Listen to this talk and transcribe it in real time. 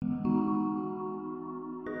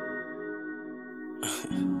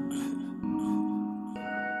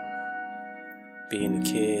Being a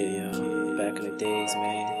kid, yo, back in the days,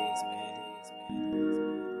 man.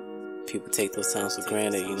 People take those times for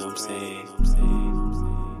granted, you know what I'm saying?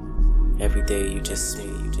 Every day you just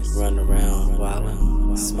run around,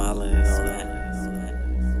 wildin', smiling and all that.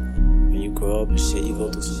 When you grow up and shit, you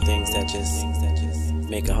go through some things that just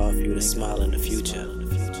make it hard for you to smile in the future.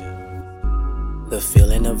 The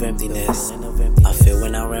feeling of emptiness I feel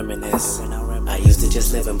when I reminisce. I used to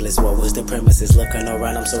just live in bliss. What was the premises? Looking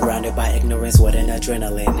around, I'm surrounded by ignorance. What an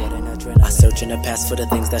adrenaline. I search in the past for the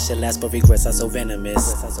things that should last, but regrets are so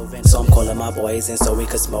venomous. So I'm calling my boys in so we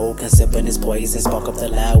could smoke and sipping this poison. Spark up the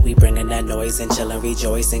loud, we bringing that noise and chillin',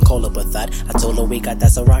 rejoicing. Call up a thought. I told her we got that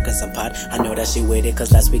Ciroc and some pot. I know that she with it,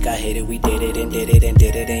 cause last week I hit it. We did it and did it and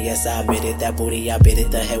did it. And yes, I admit it. That booty, I bit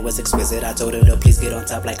it. The head was exquisite. I told her to please get on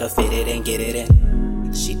top like a fitted and get it in.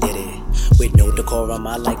 She did it with no decorum,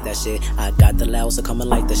 I like that shit. I got the loud, so come and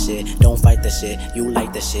like the shit. Don't fight the shit, you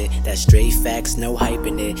like the shit. That's straight facts, no hype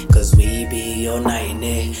in it. Cause we be all night in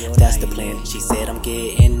it. That's the plan. She said I'm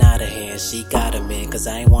getting out of hand. She got him in, cause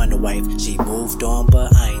I ain't want a wife. She moved on,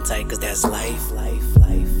 but I ain't tight, cause that's life. That's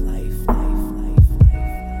life.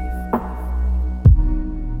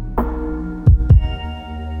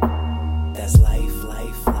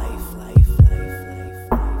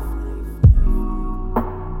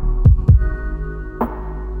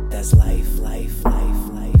 That's life.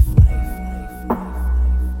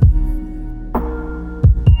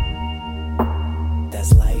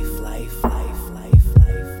 That's life.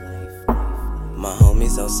 My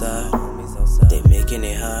homies outside, they making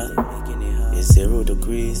it hot. It's 0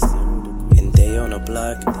 degrees, and they on the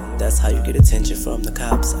block. That's how you get attention from the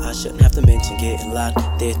cops. I shouldn't have to mention getting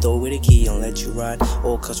locked. They throw away the key and let you ride.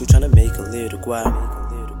 All cause you tryna make a little guap.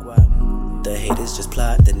 The haters just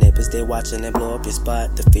plot, the neighbors they watching and blow up your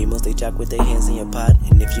spot. The females they jack with their hands in your pot.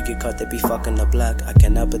 And if you get caught they be fucking the block. I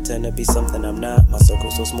cannot pretend to be something I'm not. My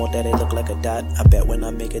circle's so small that it look like a dot. I bet when I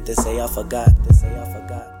make it they say I forgot.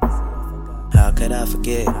 How could I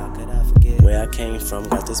forget where I came from?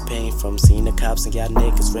 Got this pain from seeing the cops and y'all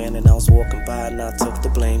niggas ran. And I was walking by and I took the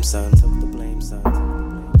blame, son.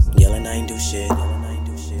 Yelling I ain't do shit.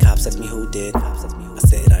 Cops asked me who did. I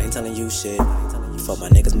said I ain't telling you shit. For my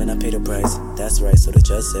niggas, man, I pay the price. That's right, so the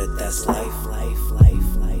judge said that's life.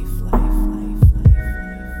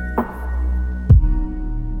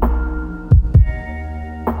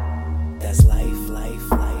 That's life.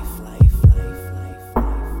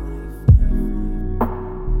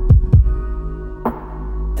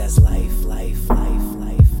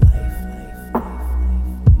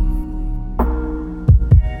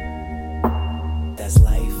 That's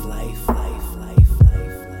life. That's life.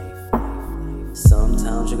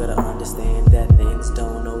 Sometimes you gotta understand that things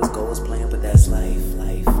don't always go as planned, but that's life.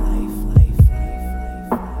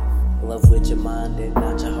 Love with your mind and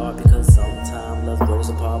not your heart, because sometimes love grows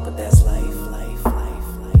apart, but that's life.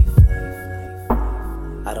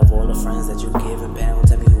 Out of all the friends that you give and pound,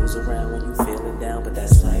 tell me who's around when you feeling down, but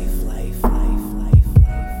that's life.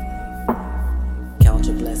 Count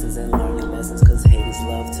your blessings and learn your lessons, cause haters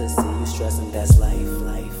love to see you stressing, that's life.